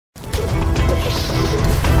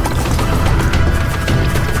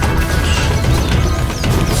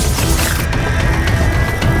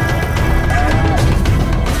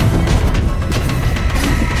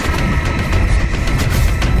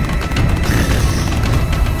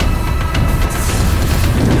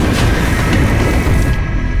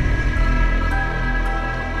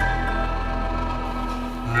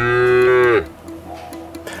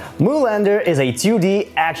Lander is a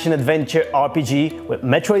 2D action-adventure RPG with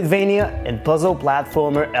metroidvania and puzzle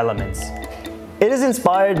platformer elements. It is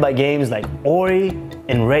inspired by games like Ori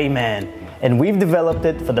and Rayman, and we've developed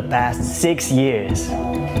it for the past 6 years.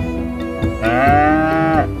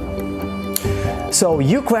 So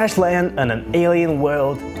you crash land on an alien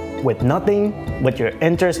world with nothing but your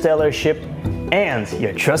interstellar ship and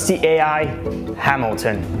your trusty AI,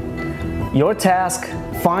 Hamilton. Your task: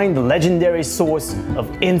 find the legendary source of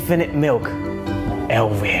infinite milk,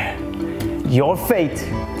 Elvir. Your fate: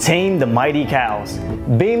 tame the mighty cows,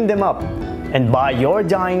 beam them up, and buy your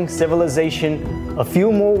dying civilization a few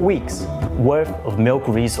more weeks worth of milk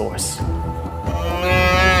resource.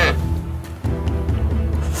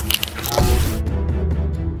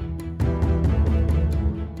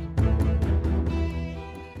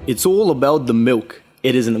 It's all about the milk.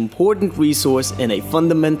 It is an important resource and a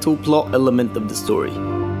fundamental plot element of the story.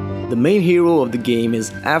 The main hero of the game is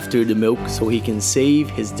after the milk so he can save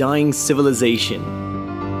his dying civilization.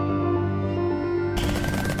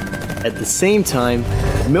 At the same time,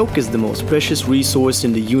 milk is the most precious resource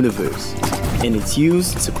in the universe, and it's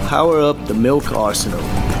used to power up the milk arsenal.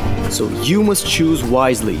 So you must choose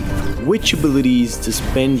wisely which abilities to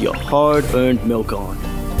spend your hard-earned milk on.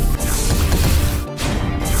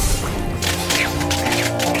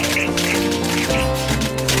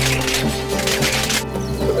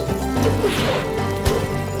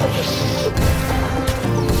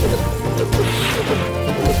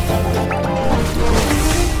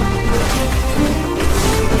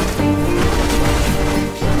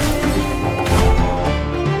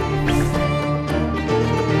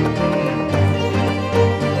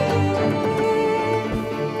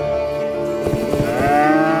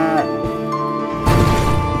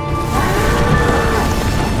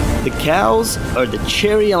 Cows are the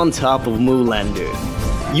cherry on top of Moo Lander.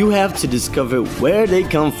 You have to discover where they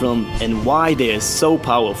come from and why they are so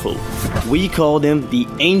powerful. We call them the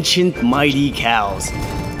ancient mighty cows,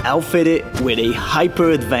 outfitted with a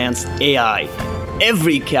hyper-advanced AI.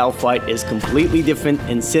 Every cow fight is completely different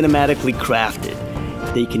and cinematically crafted.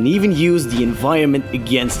 They can even use the environment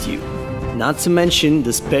against you. Not to mention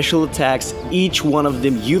the special attacks each one of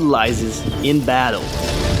them utilizes in battle.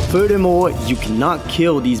 Furthermore, you cannot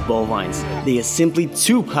kill these bovines. They are simply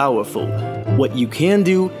too powerful. What you can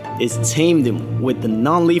do is tame them with the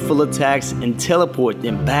non-lethal attacks and teleport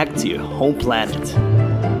them back to your home planet.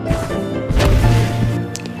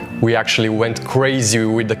 We actually went crazy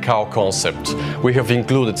with the cow concept. We have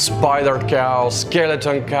included spider cow,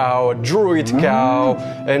 skeleton cow, druid cow,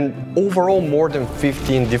 and overall more than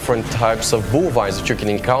 15 different types of bovines that you can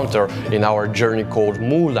encounter in our journey called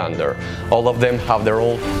Moo Lander. All of them have their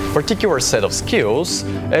own particular set of skills,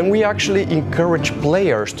 and we actually encourage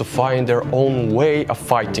players to find their own way of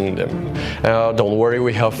fighting them. Don't worry,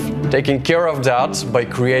 we have taken care of that by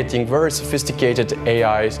creating very sophisticated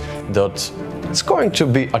AIs that it's going to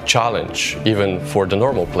be a challenge, even for the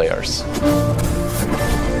normal players.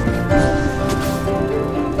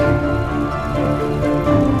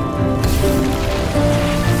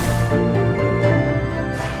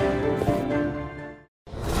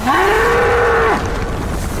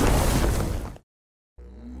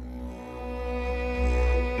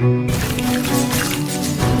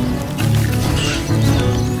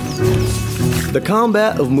 The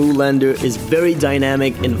combat of Moo Lander is very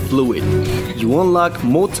dynamic and fluid. You unlock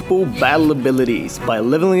multiple battle abilities by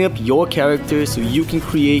leveling up your character so you can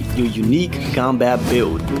create your unique combat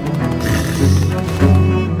build.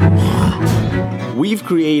 We've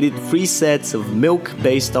created 3 sets of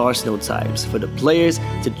milk-based arsenal types for the players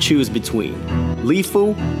to choose between: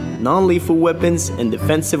 lethal, non-lethal weapons, and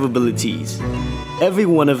defensive abilities. Every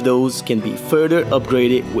one of those can be further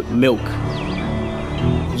upgraded with milk.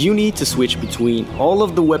 You need to switch between all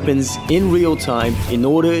of the weapons in real time in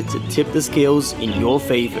order to tip the scales in your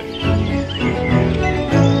favor.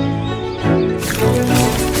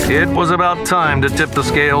 It was about time to tip the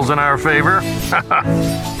scales in our favor.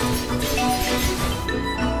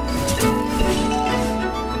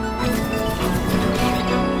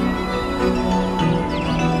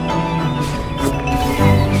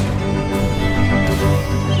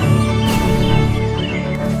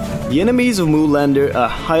 The enemies of Moo Lander are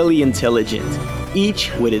highly intelligent, each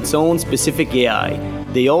with its own specific AI.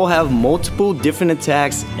 They all have multiple different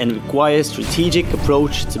attacks and require a strategic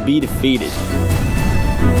approach to be defeated.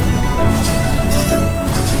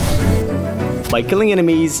 By killing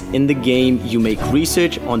enemies in the game, you make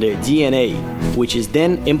research on their DNA, which is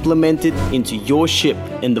then implemented into your ship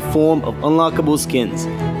in the form of unlockable skins.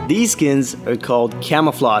 These skins are called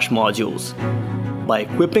camouflage modules. By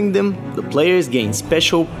equipping them, the players gain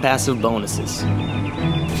special passive bonuses.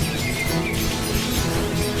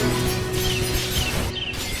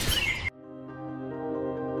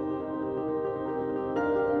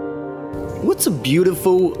 What's a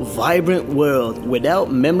beautiful, vibrant world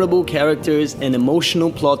without memorable characters and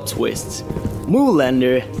emotional plot twists? Moo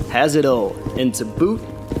Lander has it all, and to boot,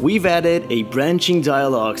 we've added a branching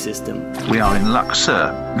dialogue system. We are in luck,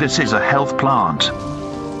 sir. This is a health plant.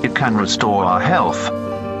 It can restore our health.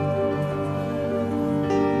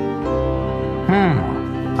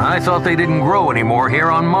 I thought they didn't grow anymore here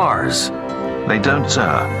on Mars. They don't,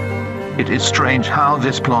 sir. It is strange how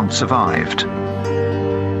this plant survived.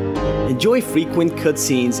 Enjoy frequent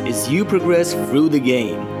cutscenes as you progress through the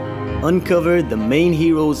game. Uncover the main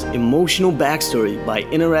hero's emotional backstory by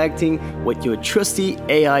interacting with your trusty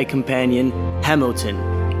AI companion,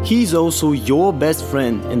 Hamilton. He's also your best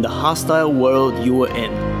friend in the hostile world you are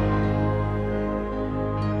in.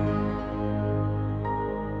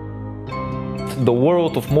 The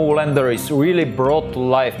world of Moo Lander is really brought to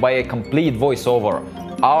life by a complete voiceover.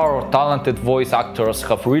 Our talented voice actors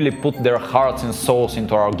have really put their hearts and souls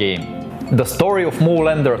into our game. The story of Moo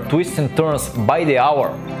Lander twists and turns by the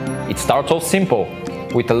hour. It starts off simple,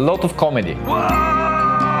 with a lot of comedy.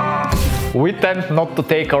 We tend not to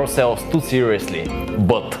take ourselves too seriously,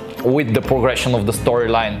 but with the progression of the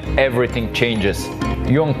storyline, everything changes.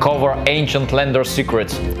 You uncover ancient Lander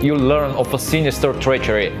secrets, you learn of a sinister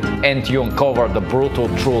treachery, and you uncover the brutal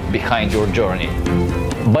truth behind your journey.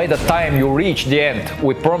 By the time you reach the end,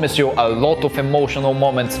 we promise you a lot of emotional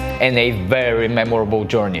moments and a very memorable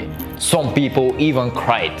journey. Some people even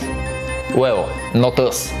cried. Well, not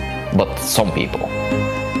us, but some people.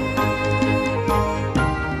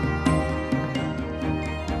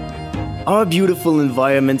 Our beautiful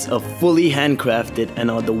environments are fully handcrafted and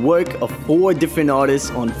are the work of 4 different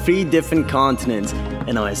artists on 3 different continents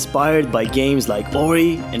and are inspired by games like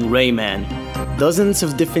Ori and Rayman. Dozens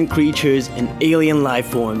of different creatures and alien life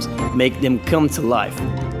forms make them come to life.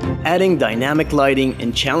 Adding dynamic lighting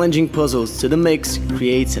and challenging puzzles to the mix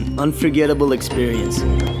creates an unforgettable experience.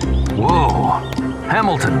 Whoa!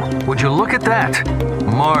 Hamilton, would you look at that?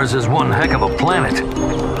 Mars is one heck of a planet.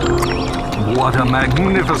 What a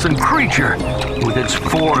magnificent creature with its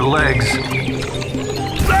 4 legs.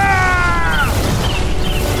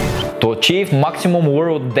 To achieve maximum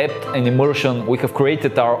world depth and immersion, we have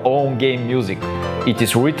created our own game music. It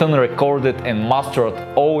is written, recorded and mastered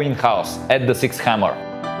all in-house at the Sixth Hammer.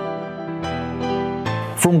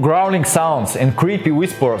 From growling sounds and creepy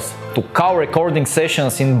whispers to cow recording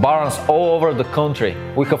sessions in barns all over the country,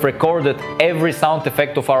 we have recorded every sound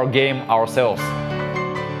effect of our game ourselves.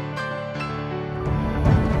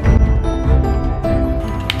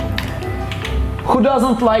 Who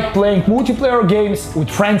doesn't like playing multiplayer games with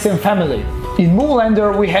friends and family? In Moo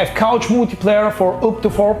Lander we have couch multiplayer for up to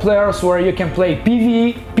 4 players where you can play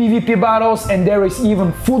PvE, PvP battles, and there is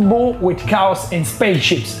even football with cows and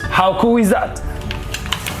spaceships. How cool is that?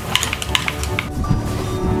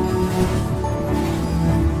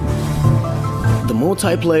 The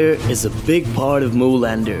multiplayer is a big part of Moo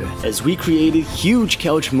Lander, as we created huge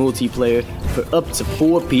couch multiplayer for up to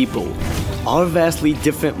 4 people. Our vastly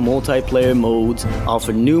different multiplayer modes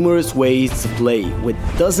offer numerous ways to play, with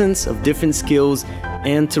dozens of different skills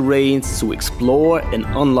and terrains to explore and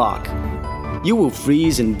unlock. You will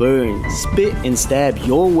freeze and burn, spit and stab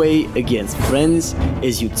your way against friends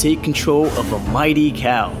as you take control of a mighty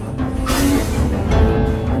cow.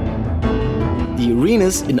 The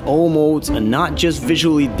arenas in all modes are not just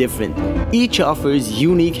visually different, each offers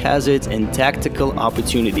unique hazards and tactical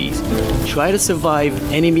opportunities. Try to survive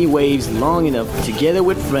enemy waves long enough together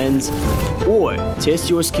with friends, or test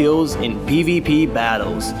your skills in PvP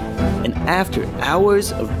battles. And after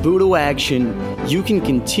hours of brutal action, you can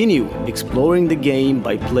continue exploring the game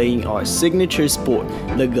by playing our signature sport,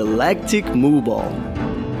 the Galactic Moo Ball.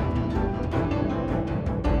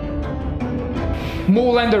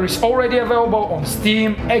 Moo Lander is already available on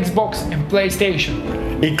Steam, Xbox and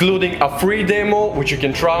PlayStation, including a free demo which you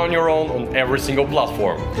can try on your own on every single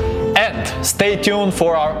platform. And stay tuned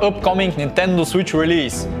for our upcoming Nintendo Switch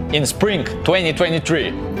release in spring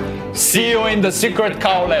 2023. See you in the secret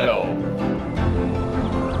cow level!